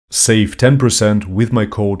Save 10% with my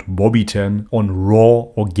code BOBBY10 on raw,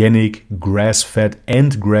 organic, grass-fed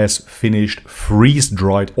and grass-finished,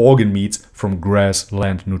 freeze-dried organ meats from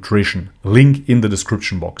Grassland Nutrition. Link in the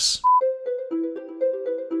description box.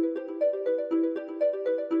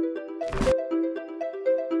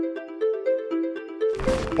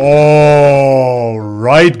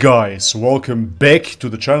 Alright guys, welcome back to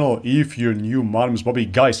the channel. If you're new, my name is Bobby.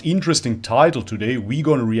 Guys, interesting title today. We're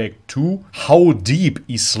gonna react to How Deep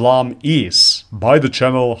Islam Is by the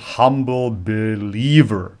channel Humble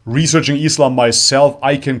Believer. Researching Islam myself,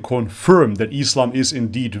 I can confirm that Islam is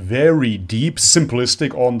indeed very deep,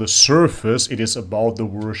 simplistic on the surface. It is about the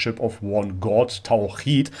worship of one God,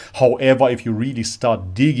 Tawheed. However, if you really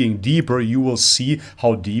start digging deeper, you will see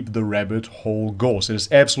how deep the rabbit hole goes. It is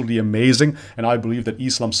absolutely amazing, and I believe that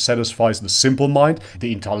Islam satisfies the simple mind,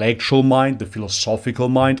 the intellectual mind, the philosophical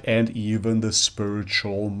mind, and even the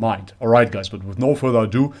spiritual mind. Alright guys, but with no further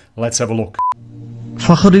ado, let's have a look.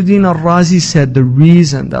 Fakhruddin al-Razi said the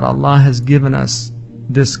reason that Allah has given us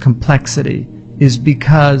this complexity is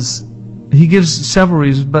because, he gives several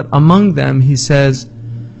reasons, but among them he says,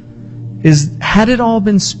 had it all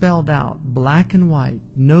been spelled out, black and white,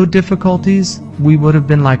 no difficulties, we would have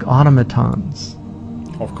been like automatons.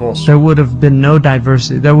 Of course. There would have been no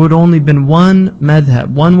diversity. There would only been one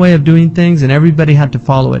madhab, one way of doing things, and everybody had to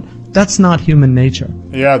follow it. That's not human nature.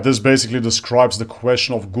 Yeah, this basically describes the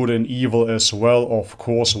question of good and evil as well. Of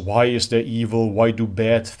course, why is there evil? Why do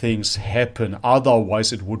bad things happen?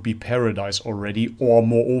 Otherwise, it would be paradise already. Or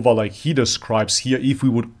moreover, like he describes here, if we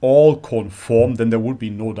would all conform, then there would be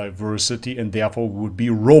no diversity, and therefore we would be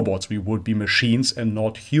robots. We would be machines and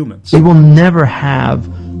not humans. We will never have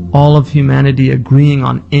all of humanity agreeing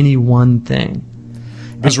on any one thing.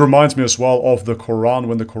 This reminds me as well of the Quran,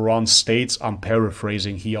 when the Quran states, I'm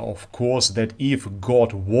paraphrasing here of course, that if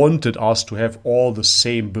God wanted us to have all the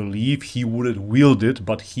same belief, he would have willed it,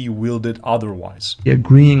 but he willed it otherwise.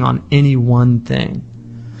 Agreeing on any one thing.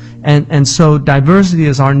 And so diversity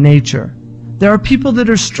is our nature. There are people that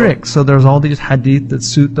are strict, so there's all these hadith that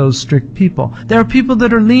suit those strict people. There are people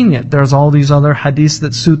that are lenient. There's all these other hadiths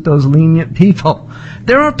that suit those lenient people.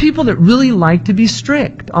 There are people that really like to be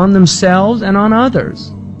strict on themselves and on others.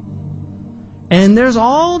 And there's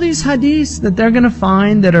all these hadiths that they're going to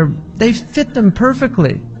find that they fit them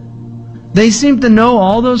perfectly. They seem to know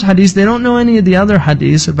all those hadiths. They don't know any of the other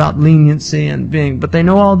hadiths about leniency and being, but they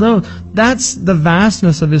know all those. That's the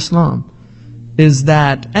vastness of Islam. Is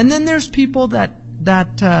that, and then there's people that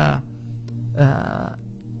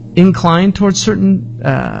incline towards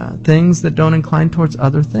certain things that don't incline towards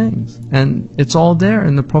other things, and it's all there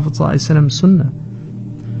in the Prophet ﷺ Sunnah.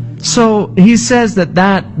 So he says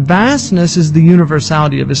that vastness is the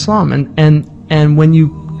universality of Islam, and when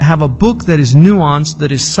you have a book that is nuanced,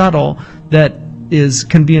 that is subtle, that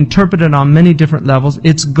can be interpreted on many different levels,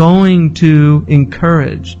 it's going to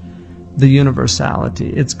encourage the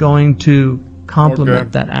universality. It's going to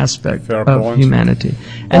complement that aspect of humanity.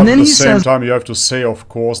 And then he says, at the same time, you have to say, of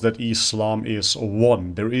course, that Islam is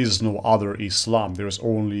one. There is no other Islam. There is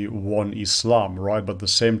only one Islam, right? But at the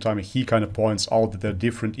same time, he kind of points out that there are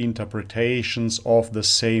different interpretations of the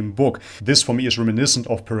same book. This, for me, is reminiscent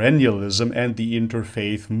of perennialism and the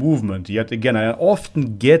interfaith movement. Yet again, I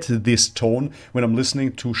often get this tone when I'm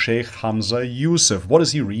listening to Sheikh Hamza Yusuf. What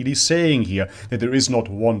is he really saying here? That there is not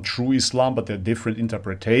one true Islam, but there are different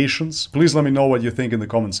interpretations? Please let me know what you think in the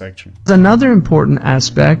comment section. Another important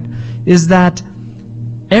aspect is that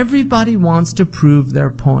everybody wants to prove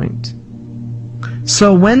their point.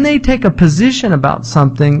 So when they take a position about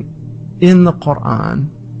something in the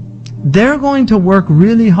Quran, they're going to work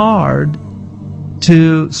really hard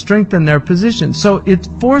to strengthen their position. So it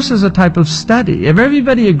forces a type of study. If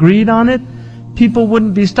everybody agreed on it, people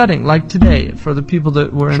wouldn't be studying. Like today, for the people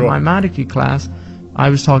that were in my Maliki class, I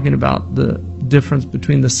was talking about the difference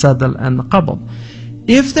between the sadl and the qabl.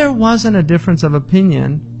 If there wasn't a difference of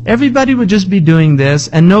opinion, everybody would just be doing this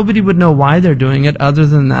and nobody would know why they're doing it other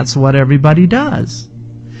than that's what everybody does.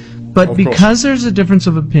 But because there's a difference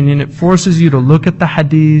of opinion, it forces you to look at the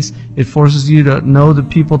hadiths, it forces you to know the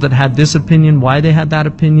people that had this opinion, why they had that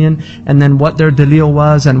opinion, and then what their dalil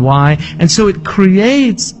was and why. And so it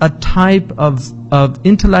creates a type of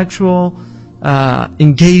intellectual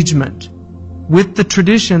engagement with the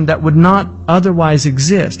tradition that would not otherwise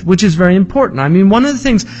exist, which is very important. I mean, one of the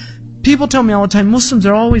things, people tell me all the time, Muslims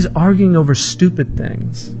are always arguing over stupid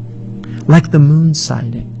things, like the moon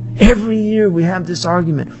sighting. Every year we have this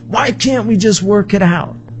argument, why can't we just work it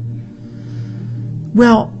out?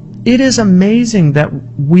 Well, it is amazing that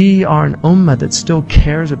we are an ummah that still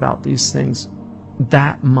cares about these things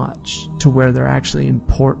that much, to where they're actually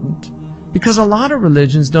important. Because a lot of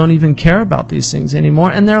religions don't even care about these things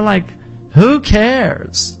anymore, and they're like, who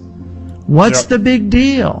cares? What's the big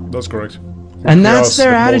deal? That's correct. And that's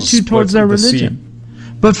their attitude towards their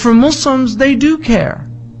religion. But for Muslims, they do care.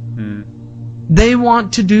 They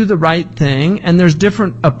want to do the right thing, and there's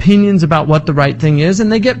different opinions about what the right thing is, and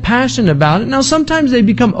they get passionate about it. Now, sometimes they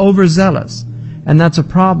become overzealous, and that's a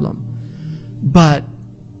problem. But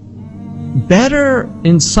better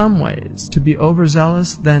in some ways to be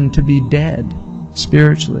overzealous than to be dead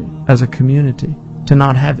spiritually as a community, to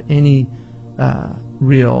not have any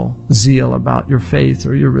real zeal about your faith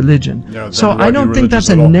or your religion. So I don't think that's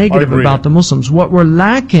a negative about the Muslims. What we're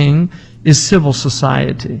lacking is civil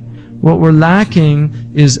society. What we're lacking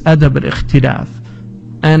is adab al-ikhtilaf.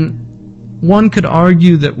 And one could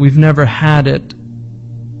argue that we've never had it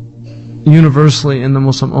universally in the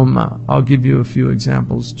Muslim Ummah. I'll give you a few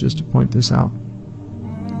examples just to point this out.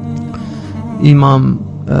 Imam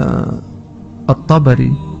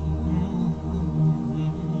At-Tabari,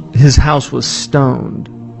 his house was stoned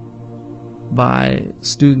by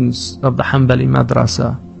students of the Hanbali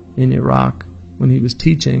Madrasa in Iraq when he was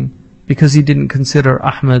teaching, because he didn't consider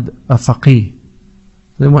Ahmad a faqih.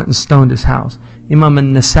 They went and stoned his house. Imam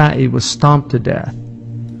al-Nasa'i was stomped to death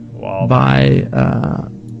by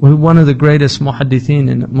one of the greatest muhaddithin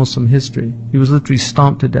in Muslim history. He was literally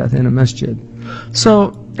stomped to death in a masjid.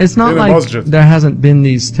 So it's not like there hasn't been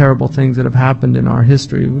these terrible things that have happened in our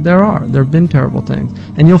history. There have been terrible things.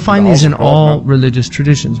 And you'll find these in all religious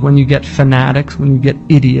traditions. When you get fanatics, when you get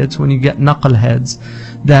idiots, when you get knuckleheads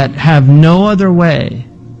that have no other way,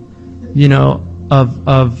 you know,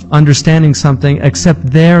 of understanding something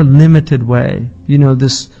except their limited way. You know,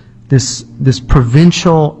 this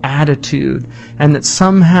provincial attitude, and that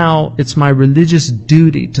somehow it's my religious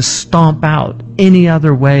duty to stomp out any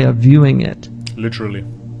other way of viewing it. Literally.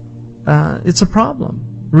 It's a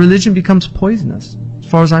problem. Religion becomes poisonous. As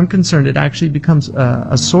far as I'm concerned, it actually becomes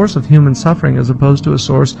a source of human suffering as opposed to a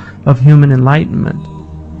source of human enlightenment,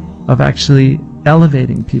 of actually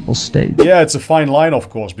elevating people's state. Yeah, it's a fine line, of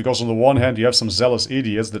course, because on the one hand you have some zealous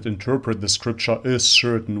idiots that interpret the scripture a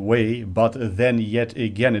certain way, but then yet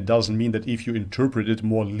again it doesn't mean that if you interpret it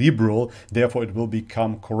more liberal, therefore it will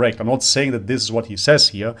become correct. I'm not saying that this is what he says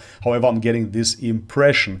here, however I'm getting this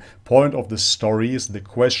impression. Point of the story is the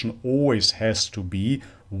question always has to be,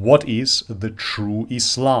 what is the true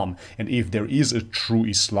Islam? And if there is a true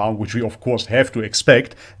Islam, which we of course have to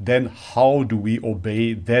expect, then how do we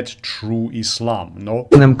obey that true Islam? No?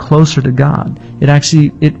 Them closer to God. It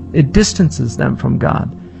actually, it distances them from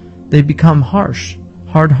God. They become harsh,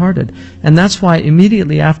 hard-hearted. And that's why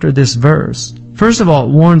immediately after this verse, first of all,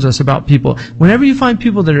 it warns us about people. Whenever you find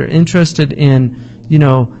people that are interested in, you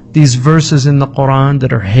know, these verses in the Quran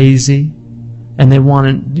that are hazy, and they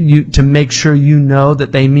want you to make sure you know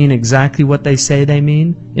that they mean exactly what they say they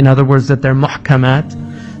mean, in other words, that they're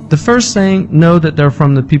muhkamat, the first thing, know that they're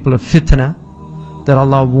from the people of fitna, that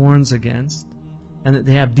Allah warns against, and that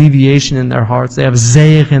they have deviation in their hearts, they have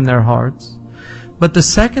zayg in their hearts. But the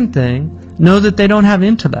second thing, know that they don't have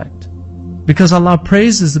intellect, because Allah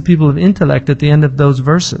praises the people of intellect at the end of those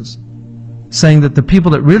verses, saying that the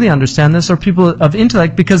people that really understand this are people of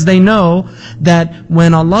intellect, because they know that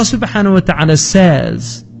when Allah subhanahu wa ta'ala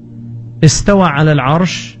says istawa ala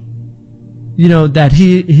al-arsh, you know, that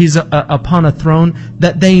He's upon a throne,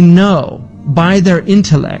 that they know by their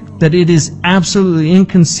intellect that it is absolutely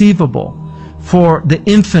inconceivable for the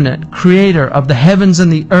infinite creator of the heavens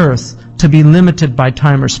and the earth to be limited by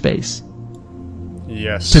time or space.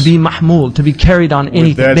 Yes. To be mahmul, to be carried on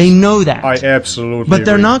anything. That, they know that. I absolutely But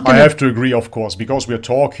they're agree. not gonna, I have to agree, of course, because we're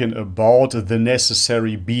talking about the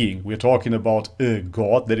necessary being. We're talking about a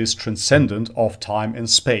God that is transcendent of time and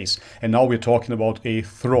space. And now we're talking about a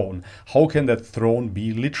throne. How can that throne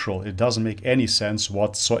be literal? It doesn't make any sense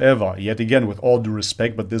whatsoever. Yet again, with all due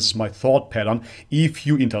respect, but this is my thought pattern, if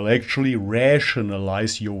you intellectually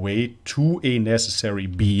rationalize your way to a necessary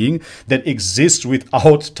being that exists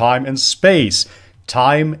without time and space,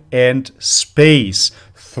 time and space,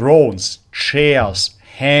 thrones, chairs,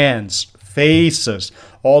 hands, faces,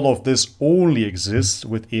 all of this only exists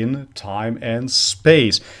within time and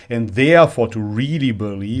space. And therefore, to really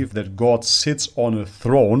believe that God sits on a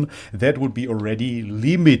throne, that would be already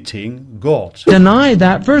limiting God. Deny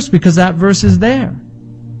that verse, because that verse is there.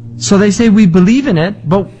 So they say we believe in it,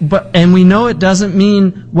 and we know it doesn't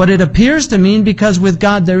mean what it appears to mean, because with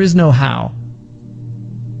God there is no how.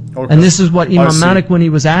 Okay. And this is what Imam Malik, when he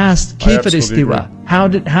was asked, Kayfa istiwa?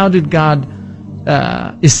 How did God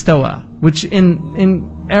istawa? Which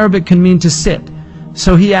in Arabic can mean to sit.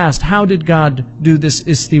 So he asked, how did God do this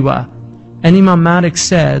istiwa? And Imam Malik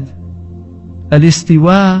said,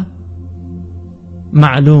 al-istiwa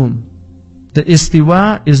ma'loom. The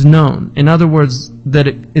istiwa is known. In other words, that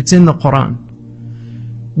it's in the Quran.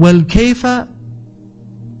 وَالْكَيْفَ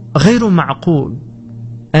غَيْرُ مَعْقُولٌ.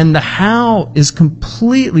 And the how is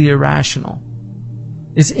completely irrational.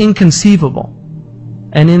 It's inconceivable.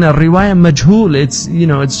 And in a riwayah majhul,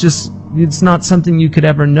 it's not something you could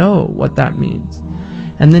ever know what that means.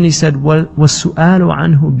 And then he said, وَالسُّؤَالُ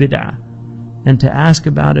عَنْهُ بِدْعَةٌ. And to ask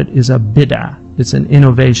about it is a bid'ah. It's an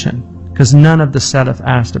innovation. Because none of the Salaf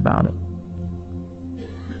asked about it.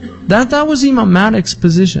 That was Imam Malik's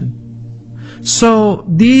position. So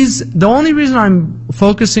the only reason I'm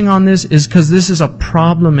focusing on this is because this is a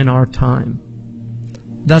problem in our time.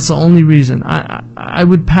 That's the only reason. I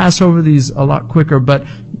would pass over these a lot quicker, but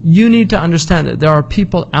you need to understand that there are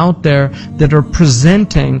people out there that are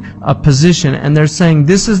presenting a position and they're saying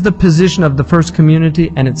this is the position of the first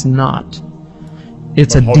community, and it's not.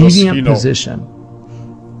 It's a deviant position.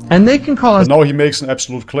 And they can call us... But now he makes an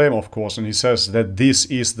absolute claim, of course, and he says that this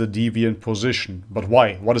is the deviant position. But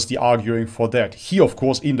why? What is the arguing for that? He, of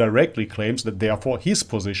course, indirectly claims that therefore his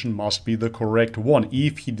position must be the correct one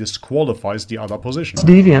if he disqualifies the other position.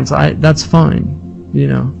 Deviance, that's fine, you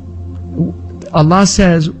know. Allah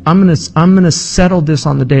says, I'm gonna settle this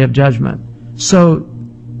on the Day of Judgment. So,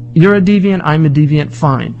 you're a deviant, I'm a deviant,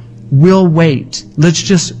 fine. We'll wait. Let's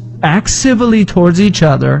just act civilly towards each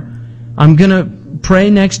other. I'm gonna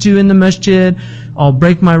pray next to you in the masjid. I'll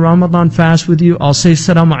break my Ramadan fast with you. I'll say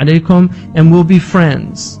Assalamu alaikum, and we'll be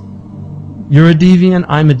friends. You're a deviant,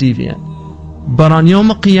 I'm a deviant. But on Yawm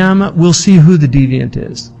al-Qiyamah, we'll see who the deviant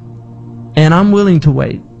is. And I'm willing to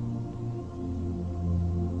wait.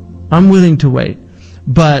 I'm willing to wait.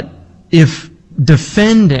 But if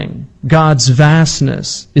defending God's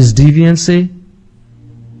vastness is deviancy,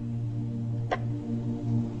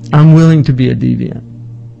 I'm willing to be a deviant.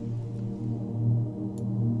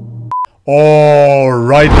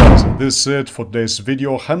 Alright guys, this is it for today's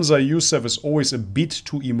video. Hamza Youssef is always a bit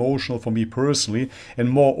too emotional for me personally, and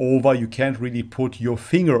moreover you can't really put your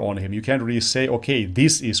finger on him. You can't really say, okay,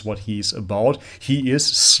 this is what he's about. He is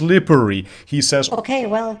slippery. He says, okay,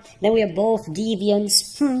 well, then we are both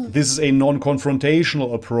deviants. This is a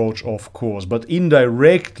non-confrontational approach, of course, but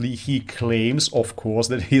indirectly he claims, of course,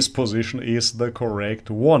 that his position is the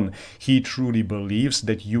correct one. He truly believes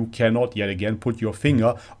that you cannot, yet again, put your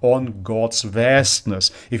finger on God's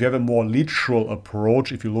vastness. If you have a more literal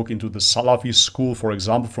approach, if you look into the Salafi school, for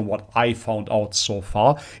example, from what I found out so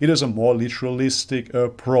far, it is a more literalistic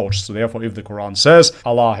approach. So therefore, if the Quran says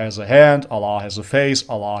Allah has a hand, Allah has a face,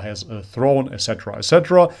 Allah has a throne, etc.,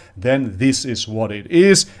 etc., then this is what it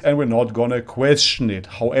is, and we're not gonna question it.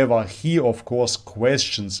 However, he of course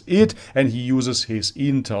questions it, and he uses his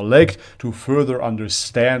intellect to further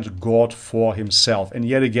understand God for himself. And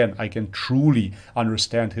yet again, I can truly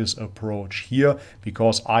understand his approach here,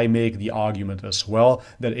 because I make the argument as well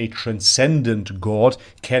that a transcendent God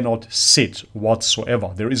cannot sit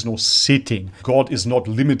whatsoever. There is no sitting. God is not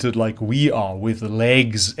limited like we are, with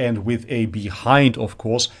legs and with a behind, of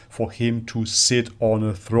course, for him to sit on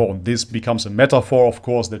a throne. This becomes a metaphor, of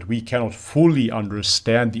course, that we cannot fully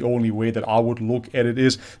understand. The only way that I would look at it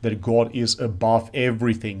is that God is above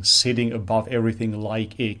everything, sitting above everything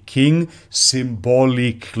like a king,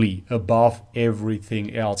 symbolically above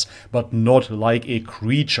everything else, but not like a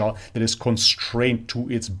creature that is constrained to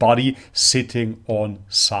its body, sitting on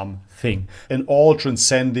something. An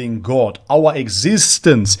all-transcending God. Our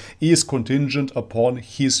existence is contingent upon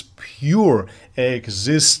his pure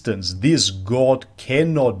existence. This God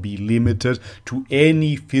cannot be limited to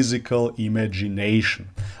any physical imagination.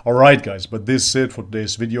 Alright guys, but this is it for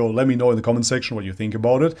today's video. Let me know in the comment section what you think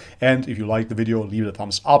about it, and if you like the video, leave it a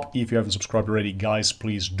thumbs up. If you haven't subscribed already, guys,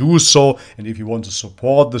 please do so. And if you want to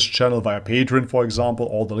support this channel via Patreon, for example,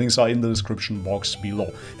 all the links are in the description box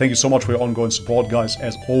below. Thank you so much for your ongoing support, guys.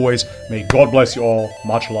 As always, may God bless you all.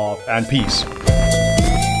 Much love and peace.